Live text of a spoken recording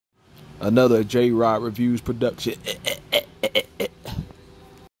Another JRideReviews production.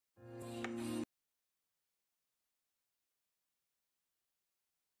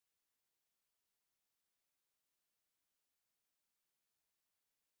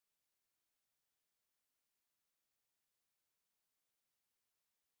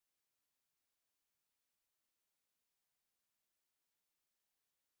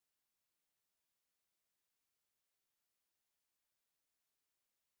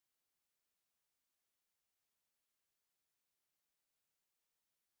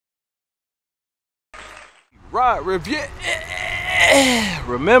 Ride review.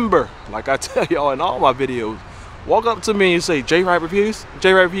 Remember, like I tell y'all in all my videos, walk up to me and say JRideReviews,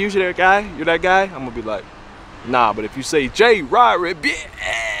 JRideReviews, you that guy? You're that guy? I'm gonna be like, nah. But if you say JRideReviews,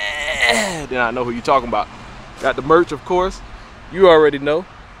 then I know who you're talking about. Got the merch, of course. You already know.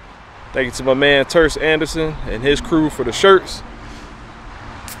 Thank you to my man Terse Anderson and his crew for the shirts.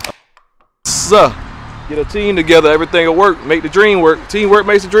 So, get a team together, everything will work. Make the dream work. Teamwork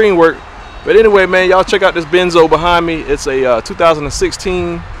makes the dream work. But anyway, man, y'all check out this Benzo behind me. It's a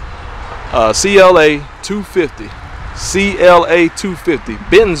 2016 CLA 250. CLA 250.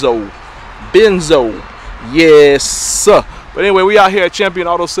 Benzo. Yes, sir. But anyway, we out here at Champion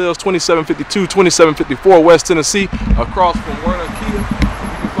Auto Sales, 2752, 2754 West Tennessee, across from Werner Kia. You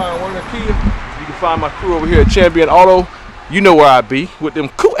can find Werner Kia. You can find my crew over here at Champion Auto. You know where I be, with them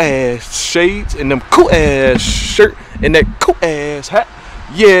cool ass shades and them cool ass shirt and that cool ass hat.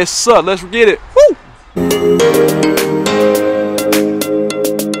 Yes, sir. Let's get it. Woo!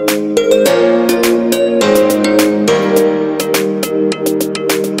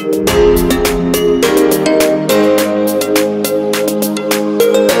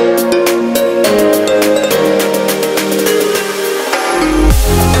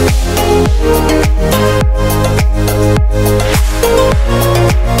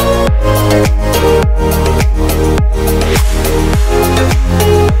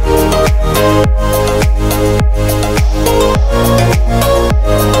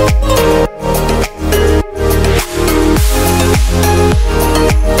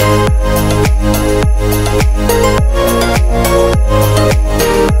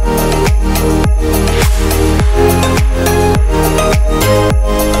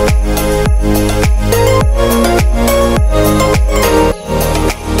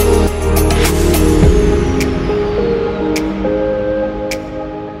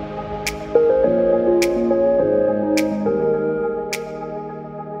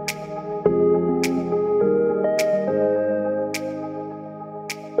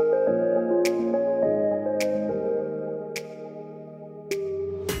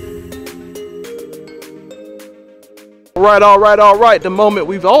 All right, the moment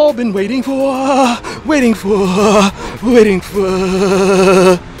we've all been waiting for.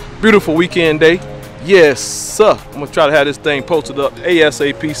 Beautiful weekend day. Yes, sir. I'm gonna try to have this thing posted up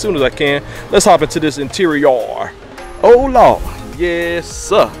ASAP as soon as I can. Let's hop into this interior. Oh Lord, yes,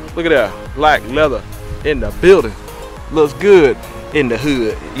 sir. Look at that, black leather in the building. Looks good in the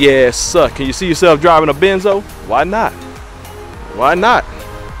hood. Yes, sir. Can you see yourself driving a Benzo? Why not? Why not?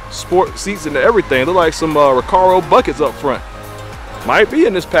 Sport seats and everything. Look like some Recaro buckets up front. Might be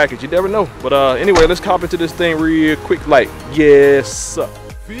in this package, you never know. But anyway, let's hop into this thing real quick. Like, yes, sir.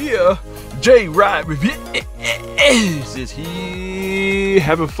 Yeah, JRideReviews is here.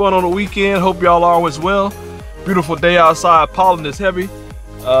 Having fun on the weekend. Hope y'all are as well. Beautiful day outside. Pollen is heavy.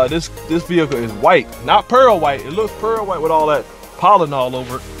 This vehicle is white, not pearl white. It looks pearl white with all that pollen all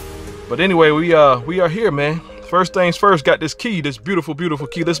over it. But anyway, we are here, man. First things first, got this key, this beautiful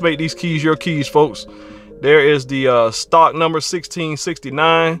key. Let's make these keys your keys, folks. There is the stock number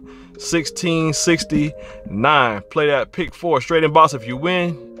 1669. Play that pick 4 straight in box if you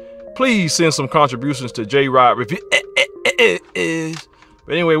win. Please send some contributions to JRideReviews.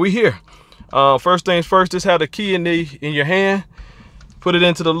 But anyway, we here. First things first, just have the key in your hand. Put it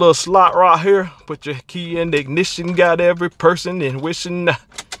into the little slot right here. Put your key in the ignition. Got every person in wishing.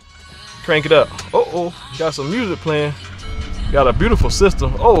 Crank it up. Got some music playing. Got a beautiful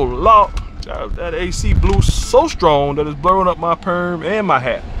system. Oh Lord, that AC blew so strong that it's blowing up my perm and my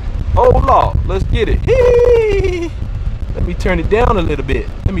hat. Oh Lord, let's get it. Hey, let me turn it down a little bit.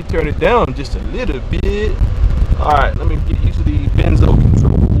 Let me turn it down just a little bit. All right, let me get used to the Benzo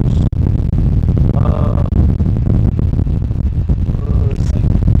controls. Let's see.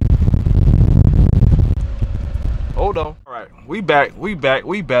 Hold on. All right, we back. We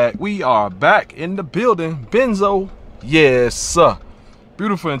are back in the building. Benzo, yes sir.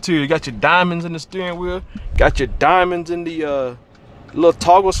 Beautiful interior. You got your diamonds in the steering wheel. Got your diamonds in the little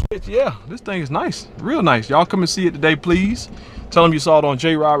toggle switch. Yeah, this thing is nice, real nice. Y'all come and see it today, please. Tell them you saw it on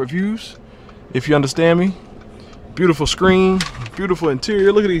JRideReviews, if you understand me. Beautiful screen, beautiful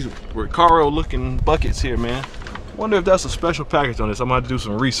interior. Look at these Recaro looking buckets here, man. Wonder if that's a special package on this. I'm gonna have to do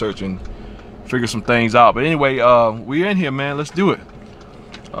some research and figure some things out. But anyway, we're in here, man. Let's do it.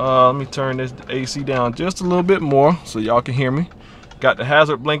 Let me turn this AC down just a little bit more so y'all can hear me. Got the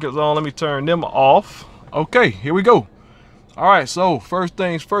hazard blinkers on. Let me turn them off. Okay, here we go. All right, so first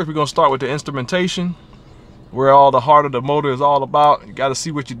things first, we're gonna start with the instrumentation, where all the heart of the motor is all about. You gotta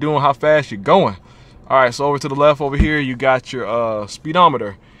see what you're doing, how fast you're going. All right, so over to the left over here, you got your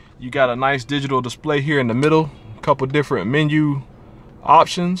speedometer. You got a nice digital display here in the middle, a couple different menu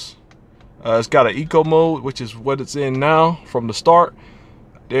options. It's got an eco mode, which is what it's in now from the start.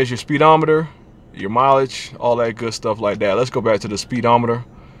 There's your speedometer, your mileage, all that good stuff like that. Let's go back to the speedometer.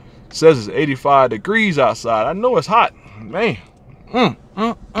 It says it's 85 degrees outside. I know it's hot, man.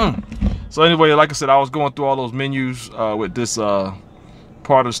 So anyway, like I said, I was going through all those menus with this part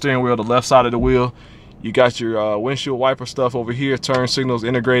of the steering wheel, the left side of the wheel. You got your windshield wiper stuff over here, turn signals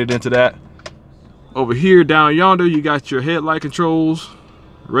integrated into that. Over here, down yonder, you got your headlight controls,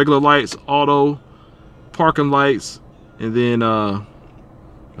 regular lights, auto, parking lights, and then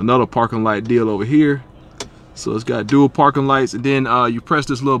another parking light deal over here. So it's got dual parking lights, and then you press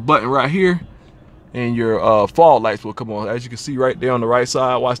this little button right here, and your fog lights will come on. As you can see right there on the right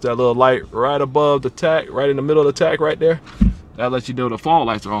side, watch that little light right above the tach, right in the middle of the tach right there. That lets you know the fog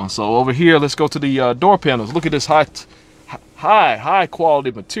lights are on. So over here, let's go to the door panels. Look at this high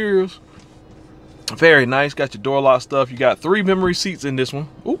quality materials. Very nice. Got your door lock stuff. You got 3 memory seats in this one.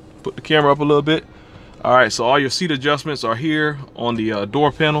 Ooh, put the camera up a little bit. All right, so all your seat adjustments are here on the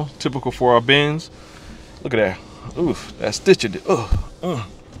door panel, typical for our Benz. Look at that. Oof, that stitch. Let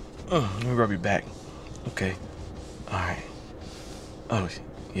me rub your back. Okay. All right. Oh,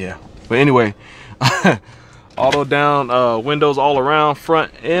 yeah. But anyway, auto down windows all around,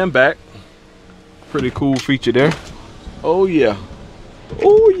 front and back. Pretty cool feature there. Oh yeah.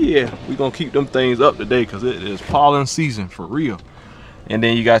 Oh yeah. We're gonna keep them things up today because it is pollen season for real. And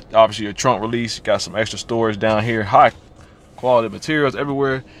then you got obviously your trunk release. You got some extra storage down here. High quality materials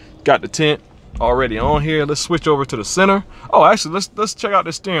everywhere. Got the tent already on here. Let's switch over to the center. Oh, actually, let's check out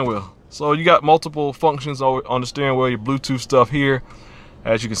the steering wheel. So you got multiple functions on the steering wheel. Your Bluetooth stuff here,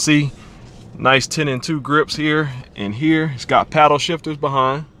 as you can see. Nice 10 and 2 grips here and here. It's got paddle shifters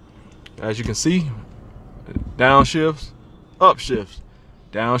behind, as you can see. Downshifts, upshifts,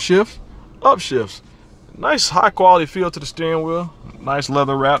 downshift, upshifts. Nice high quality feel to the steering wheel. Nice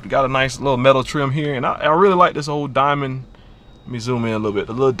leather wrap. Got a nice little metal trim here, and I really like this whole diamond. Let me zoom in a little bit.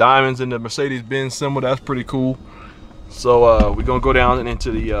 The little diamonds in the Mercedes-Benz symbol, that's pretty cool. So we're gonna go down and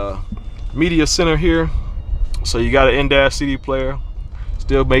into the media center here. So you got an in-dash CD player.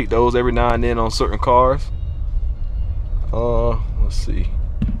 Still make those every now and then on certain cars. Let's see.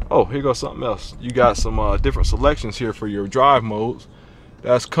 Oh, here goes something else. You got some different selections here for your drive modes.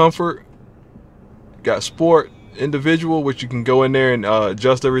 That's comfort. Got sport, individual, which you can go in there and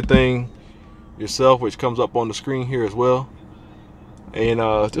adjust everything yourself, which comes up on the screen here as well. And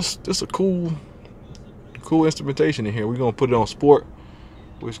just a cool instrumentation in here. We're gonna put it on sport,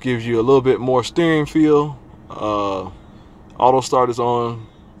 which gives you a little bit more steering feel. Auto start is on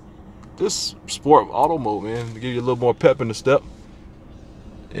this sport auto mode, man, to give you a little more pep in the step.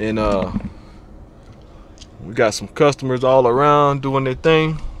 And we got some customers all around doing their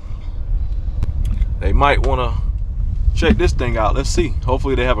thing. They might want to check this thing out. Let's see.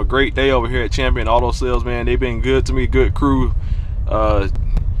 Hopefully they have a great day over here at Champion Auto Sales, man. They've been good to me, good crew.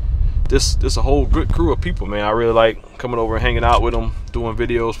 This a whole good crew of people, man. I really like coming over and hanging out with them, doing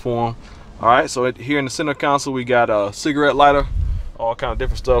videos for them. All right, so here in the center console, we got a cigarette lighter, all kind of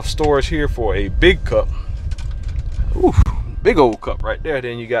different stuff. Storage here for a big cup. Ooh, big old cup right there.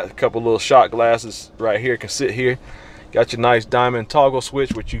 Then you got a couple little shot glasses right here, can sit here. Got your nice diamond toggle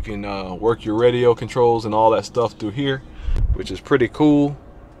switch, which you can work your radio controls and all that stuff through here, which is pretty cool.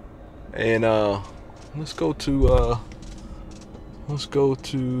 And let's go to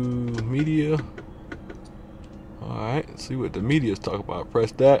media. All right, see what the media is talking about.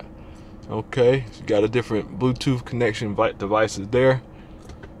 Press that. Okay, so you got a different Bluetooth connection devices there.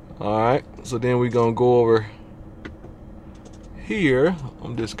 All right, so then we're gonna go over here.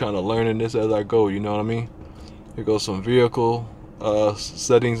 I'm just kind of learning this as I go, you know what I mean? Here goes some vehicle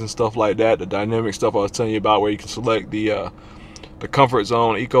settings and stuff like that. The dynamic stuff I was telling you about, where you can select the comfort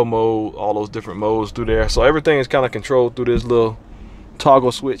zone, eco mode, all those different modes through there. So everything is kind of controlled through this little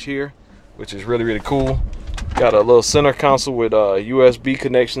toggle switch here, which is really, really cool. Got a little center console with USB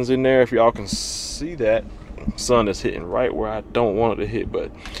connections in there, if y'all can see that. Sun is hitting right where I don't want it to hit, but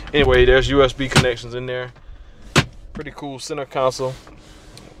anyway, there's USB connections in there. Pretty cool center console.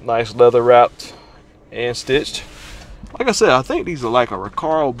 Nice leather wrapped and stitched. Like I said, I think these are like a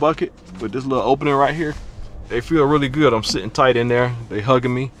Recaro bucket with this little opening right here. They feel really good. I'm sitting tight in there. They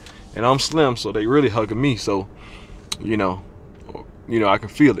hugging me, and I'm slim, so they really hugging me. So, you know, I can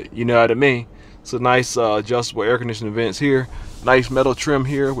feel it. You know what I mean? It's a nice adjustable air conditioning vents here. Nice metal trim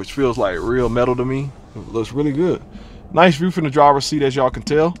here, which feels like real metal to me. It looks really good. Nice view from the driver's seat, as y'all can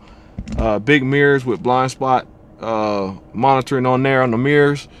tell. Big mirrors with blind spot monitoring on there on the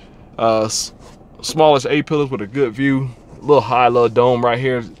mirrors. Smallish A-pillars with a good view. A little high, little dome right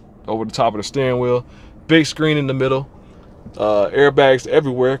here over the top of the steering wheel. Big screen in the middle. Airbags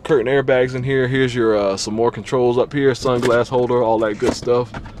everywhere. Curtain airbags in here. Here's your some more controls up here. Sunglass holder, all that good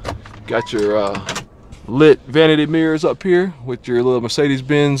stuff. Got your lit vanity mirrors up here with your little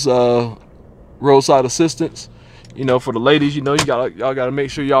Mercedes-Benz roadside assistance. You know, for the ladies, you know, y'all gotta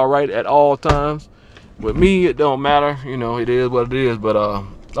make sure y'all right at all times. With me, it don't matter. You know, it is what it is. But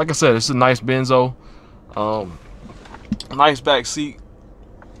like I said, it's a nice Benzo. Nice back seat.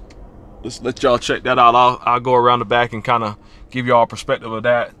 Let's let y'all check that out. I'll go around the back and kind of give y'all a perspective of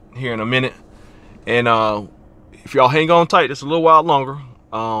that here in a minute. And if y'all hang on tight, it's a little while longer.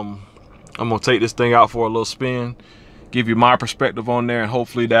 I'm gonna take this thing out for a little spin, give you my perspective on there, and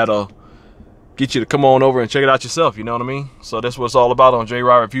hopefully that'll get you to come on over and check it out yourself. You know what I mean? So that's what it's all about on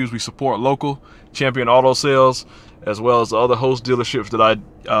JRideReviews. We support local champion auto sales, as well as the other host dealerships that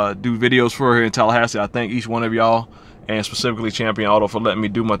I do videos for here in Tallahassee. I thank each one of y'all, and specifically Champion Auto, for letting me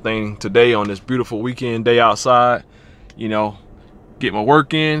do my thing today on this beautiful weekend day outside. You know, get my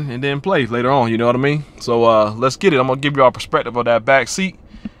work in and then play later on. You know what I mean? So let's get it. I'm gonna give you our perspective of that back seat,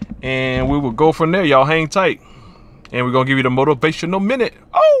 and we will go from there. Y'all hang tight, and we're gonna give you the motivational minute.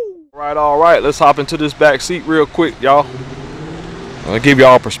 All right, let's hop into this back seat real quick, y'all. I'm gonna give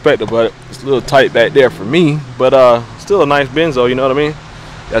y'all a perspective, but it's a little tight back there for me, but still a nice Benzo, you know what I mean?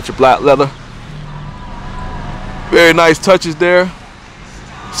 Got your black leather, very nice touches there.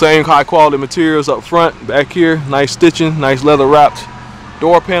 Same high quality materials up front, back here, nice stitching, nice leather wrapped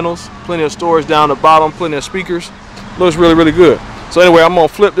door panels, plenty of storage down the bottom, plenty of speakers. Looks really, really good. So anyway, I'm gonna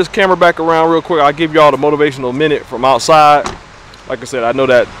flip this camera back around real quick. I'll give y'all the motivational minute from outside. Like I said, I know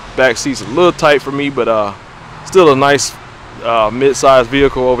that back seat's a little tight for me, but still a nice mid-sized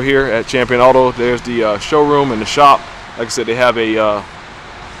vehicle over here at Champion Auto. There's the showroom and the shop. Like I said, they have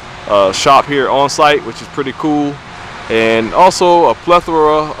a shop here on site, which is pretty cool, and also a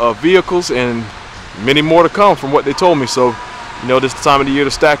plethora of vehicles and many more to come from what they told me. So, you know, this is the time of the year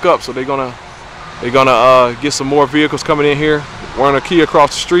to stack up. So they're gonna get some more vehicles coming in here. Wearing a key across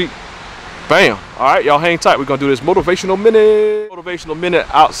the street. Bam. All right, y'all hang tight. We're gonna do this motivational minute. Motivational minute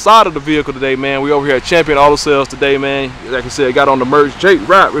outside of the vehicle today, man. We over here at Champion Auto Sales today, man. Like I said, got on the merch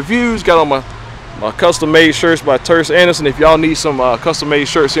JRideReviews. Got on my custom-made shirts by Terse Anderson. If y'all need some custom-made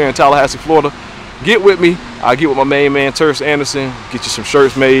shirts here in Tallahassee, Florida, get with me. I'll get with my main man, Terse Anderson. Get you some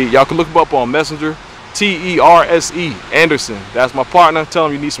shirts made. Y'all can look him up on Messenger. T-E-R-S-E Anderson. That's my partner. Tell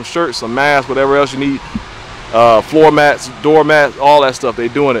him you need some shirts, some masks, whatever else you need. Floor mats, door mats, all that stuff. They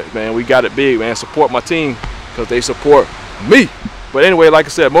doing it, man. We got it big, man. Support my team because they support me. But anyway, like I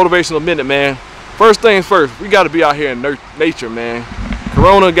said, motivational minute, man. First things first, we got to be out here in nature, man.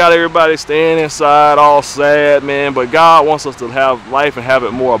 Corona got everybody staying inside, all sad, man. But God wants us to have life and have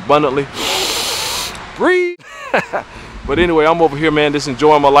it more abundantly. Breathe. But anyway, I'm over here, man, just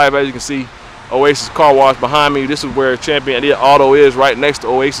enjoying my life. As you can see, Oasis Car Wash behind me. This is where Champion Auto is, right next to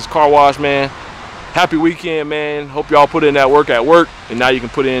Oasis Car Wash, man. Happy weekend, man. Hope y'all put in that work at work, and now you can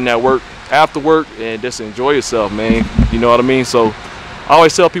put in that work after work and just enjoy yourself, man. You know what I mean? So I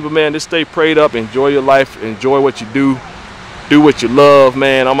always tell people, man, just stay prayed up, enjoy your life, enjoy what you do what you love,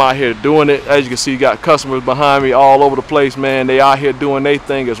 man. I'm out here doing it. As you can see, got customers behind me all over the place, man. They out here doing their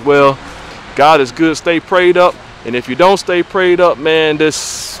thing as well. God is good. Stay prayed up, and if you don't stay prayed up, man,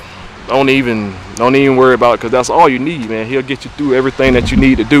 this don't even worry about it, because that's all you need, man. He'll get you through everything that you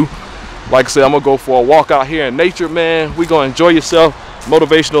need to do. Like I said, I'm gonna go for a walk out here in nature, man. We're gonna enjoy yourself.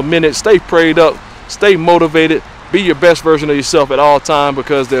 Motivational minute. Stay prayed up, stay motivated, be your best version of yourself at all times,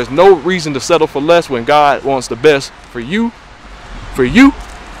 because there's no reason to settle for less when God wants the best for you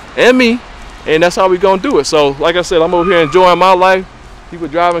and me, and that's how we gonna do it. So like I said, I'm over here enjoying my life. People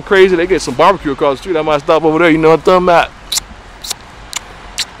driving crazy, they get some barbecue across the street. I might stop over there, you know what I'm talking about.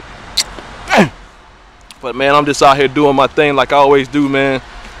 But man, I'm just out here doing my thing like I always do, man.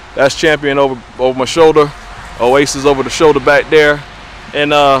 That's Champion over my shoulder, Oasis over the shoulder back there, and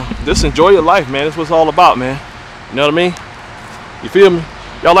just enjoy your life, man. That's what it's all about, man. You know what I mean? You feel me?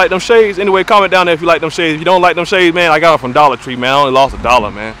 Y'all like them shades? Anyway, comment down there if you like them shades. If you don't like them shades, man, I got them from Dollar Tree, man. I only lost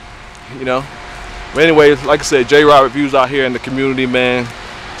 $1, man. You know, But anyways, like I said, JRideReviews out here in the community, man.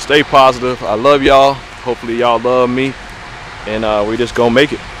 Stay positive. I love y'all. Hopefully y'all love me, and we just gonna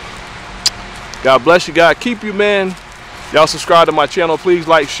make it. God bless you, God keep you, man. Y'all subscribe to my channel, please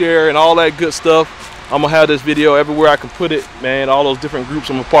like, share, and all that good stuff. I'm gonna have this video everywhere I can put it, man. All those different groups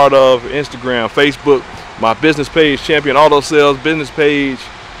I'm a part of, Instagram, Facebook, my business page, Champion Auto Sales business page,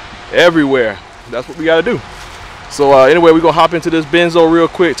 everywhere. That's what we gotta do. So anyway, we're gonna hop into this Benzo real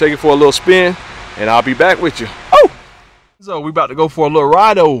quick, take it for a little spin, and I'll be back with you. Oh! So we about to go for a little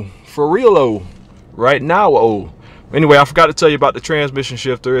ride-o, for real-o, right now-o. Anyway, I forgot to tell you about the transmission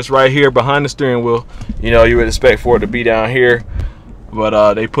shifter. It's right here behind the steering wheel. You know, you would expect for it to be down here,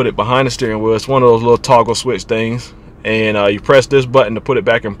 but they put it behind the steering wheel. It's one of those little toggle switch things, and you press this button to put it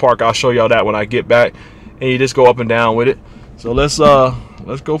back in park. I'll show y'all that when I get back, and you just go up and down with it. So let's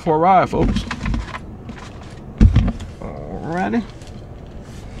go for a ride, folks. Alrighty,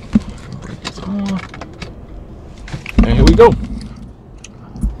 break this on, and here we go.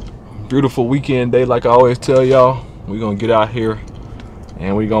 Beautiful weekend day, like I always tell y'all. We're gonna get out here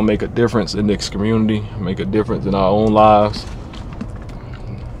and we're gonna make a difference in this community, make a difference in our own lives.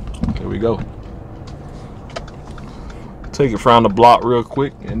 Here we go. Take it from the block real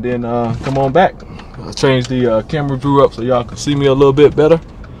quick and then come on back. I'll change the camera view up so y'all can see me a little bit better,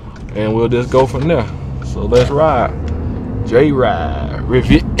 and we'll just go from there. So let's ride.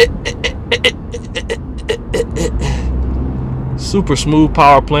 JRideReviews. Super smooth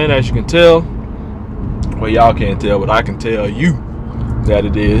power plant, as you can tell. Well, y'all can't tell, but I can tell you that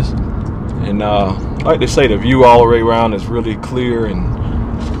it is. And like they say, the view all the way around is really clear and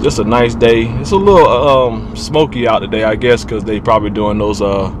just a nice day. It's a little smoky out today, I guess, because they probably doing those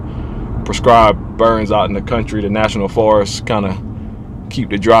prescribed burns out in the country. The national forests kind of keep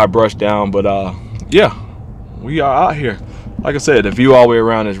the dry brush down, but yeah, we are out here. Like I said, the view all the way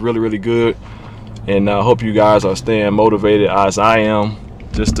around is really, really good. And I hope you guys are staying motivated as I am,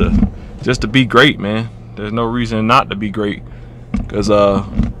 just to be great, man. There's no reason not to be great, because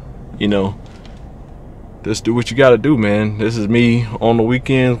you know, just do what you gotta do, man. This is me on the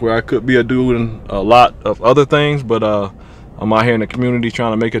weekends where I could be doing a lot of other things, but I'm out here in the community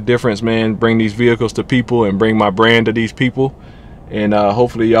trying to make a difference, man. Bring these vehicles to people and bring my brand to these people. And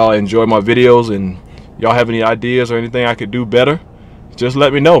hopefully y'all enjoy my videos, and y'all have any ideas or anything I could do better, just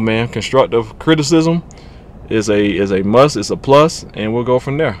let me know, man. Constructive criticism is a must, it's a plus, and we'll go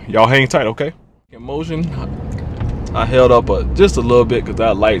from there. Y'all hang tight, okay? In motion, I held up just a little bit because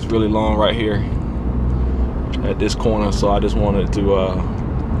that light's really long right here at this corner, so I just wanted to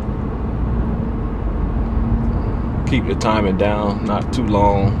keep the timing down, not too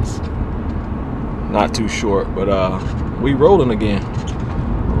long, not too short, but we rolling again.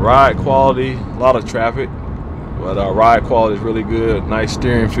 Ride quality, a lot of traffic, but ride quality is really good. Nice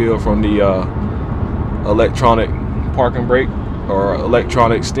steering feel from the electronic parking brake, or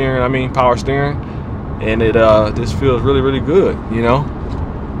electronic steering, I mean power steering, and it this feels really, really good, you know.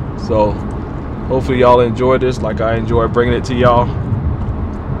 So hopefully y'all enjoy this like I enjoy bringing it to y'all.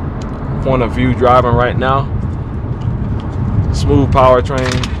 Point of view driving right now. Smooth powertrain.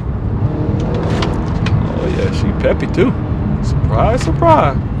 Oh yeah, she peppy too. Surprise,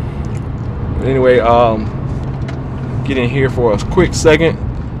 surprise. But anyway, get in here for a quick second.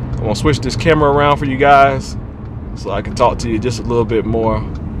 I'm gonna switch this camera around for you guys so I can talk to you just a little bit more,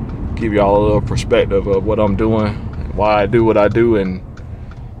 give y'all a little perspective of what I'm doing, why I do what I do, and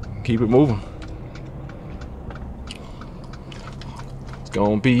keep it moving. It's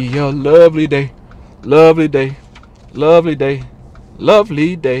gonna be a lovely day, lovely day, lovely day,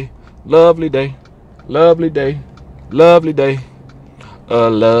 lovely day, lovely day, lovely day, lovely day, a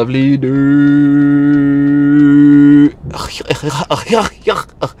lovely day.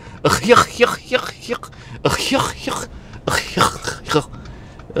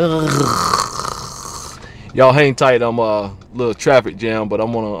 Y'all hang tight. I'm a little traffic jam, but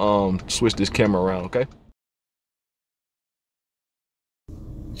I'm gonna switch this camera around, okay?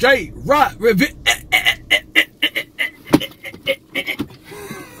 JRideReviews.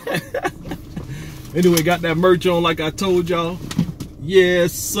 Anyway, got that merch on like I told y'all.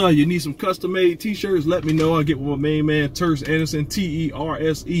 Yes, sir. You need some custom-made t-shirts? Let me know. I'll get with my main man, Terse Anderson,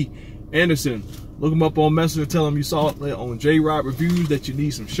 T-E-R-S-E Anderson. Look him up on Messenger. Tell him you saw it on JRideReviews that you need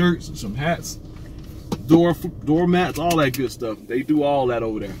some shirts and some hats, door mats, all that good stuff. They do all that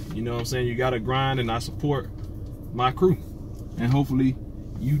over there. You know what I'm saying? You got to grind, and I support my crew. And hopefully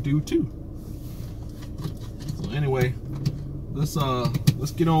you do too. So anyway, let's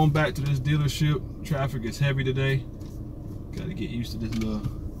get on back to this dealership. Traffic is heavy today. Got to get used to this little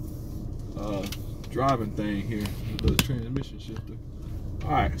driving thing here, the little transmission shifter.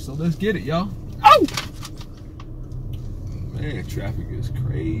 All right, so let's get it, y'all. Oh! Man, traffic is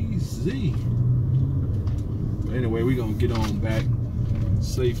crazy. But anyway, we're gonna get on back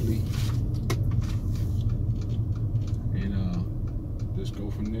safely and just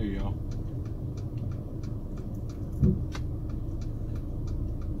go from there, y'all.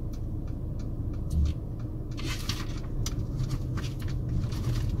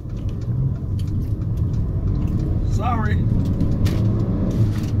 Sorry.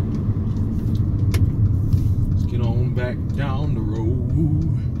 Let's get on back down the road.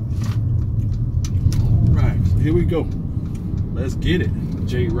 All right, so here we go. Let's get it.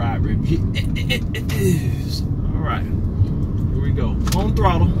 JRideReviews. All right, here we go. On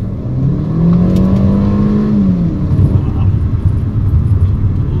throttle. Wow.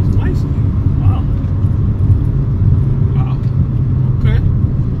 Goes nicely. Wow. Wow. Okay.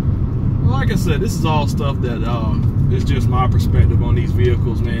 Well, like I said, this is all stuff that it's just my perspective on these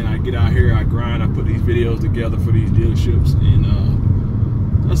vehicles, man. I get out here, I grind, I put these videos together for these dealerships, and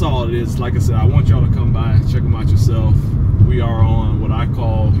that's all it is. Like I said, I want y'all to come by and check them out yourself. We are on what I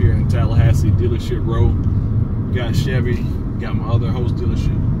call here in Tallahassee Dealership Row. We got Chevy, got my other host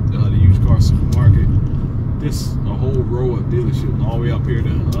dealership, the used car supermarket. This a whole row of dealerships all the way up here to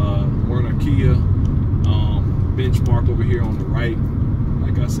Werner Kia, Benchmark over here on the right.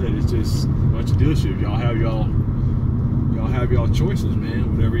 Like I said, it's just a bunch of dealerships. Y'all have y'all choices,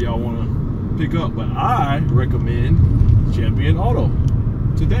 man. Whatever y'all want to pick up. But I recommend Champion Auto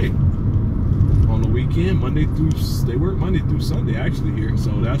today. On the weekend, they work Monday through Sunday actually here,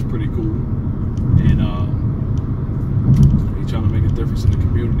 so that's pretty cool. And they trying to make a difference in the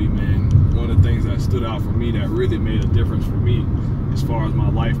community, man. One of the things that stood out for me that really made a difference for me as far as my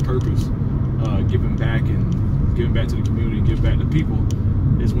life purpose, giving back to the community, giving back to people,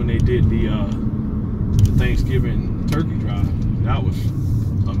 is when they did the Thanksgiving turkey drive. That was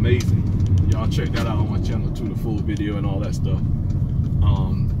amazing. Y'all check that out on my channel too, the full video and all that stuff.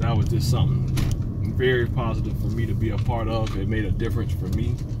 That was just something very positive for me to be a part of. It made a difference for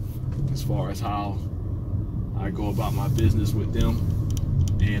me as far as how I go about my business with them,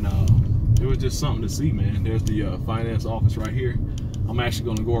 and it was just something to see, man. There's the finance office right here. I'm actually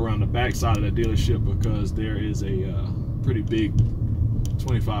going to go around the back side of the dealership because there is a pretty big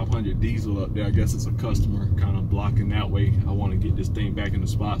 2500 diesel up there. I guess it's a customer kind of blocking that way. I want to get this thing back in the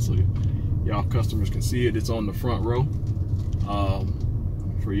spot so y'all customers can see it. It's on the front row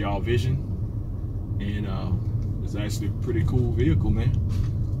for y'all vision, and it's actually a pretty cool vehicle, man.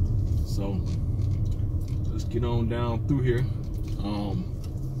 So let's get on down through here.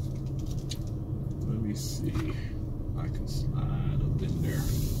 Let me see if I can slide up in there.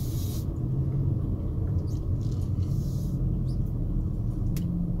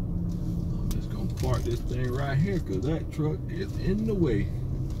 I'm just gonna park this thing right here because that truck is in the way.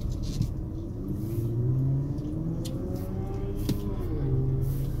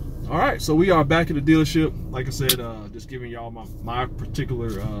 All right, so we are back at the dealership. Like I said, just giving y'all my particular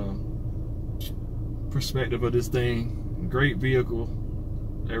perspective of this thing. Great vehicle.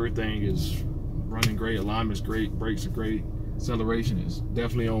 Everything is running great. Alignment's great. Brakes are great. Acceleration is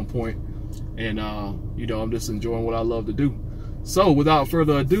definitely on point. And you know, I'm just enjoying what I love to do. So without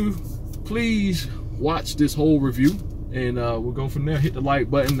further ado, please watch this whole review, and we'll go from there. Hit the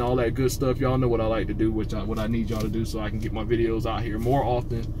like button, all that good stuff. Y'all know what I like to do, what I need y'all to do so I can get my videos out here more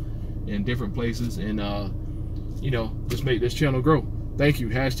often in different places, and you know, just make this channel grow. Thank you.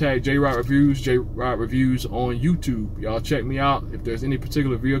 Hashtag JRideReviews, JRideReviews on YouTube. Y'all check me out. If there's any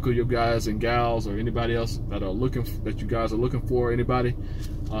particular vehicle you guys and gals or anybody else that are that you guys are looking for, anybody,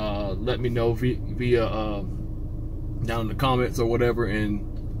 let me know via down in the comments or whatever, and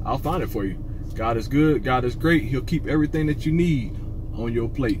I'll find it for you. God is good. God is great. He'll keep everything that you need on your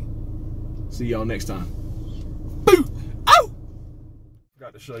plate. See y'all next time. Boo! Ow!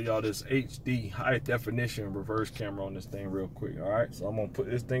 Forgot to show y'all this HD high definition reverse camera on this thing real quick. All right, so I'm gonna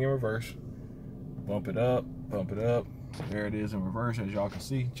put this thing in reverse, bump it up, there it is in reverse, as y'all can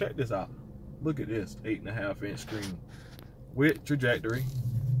see. Check this out. Look at this 8.5-inch screen with trajectory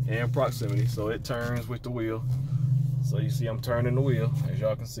and proximity, so it turns with the wheel. So you see I'm turning the wheel, as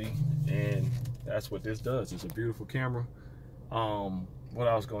y'all can see, and that's what this does. It's a beautiful camera. What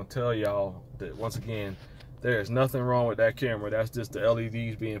I was gonna tell y'all, that once again, there is nothing wrong with that camera. That's just the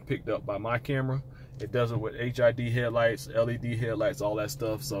LEDs being picked up by my camera. It does it with HID headlights, LED headlights, all that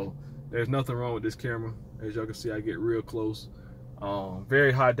stuff. So there's nothing wrong with this camera. As y'all can see, I get real close.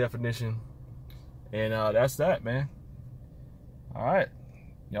 Very high definition. And that's that, man. All right.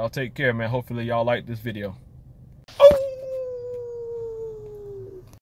 Y'all take care, man. Hopefully y'all like this video.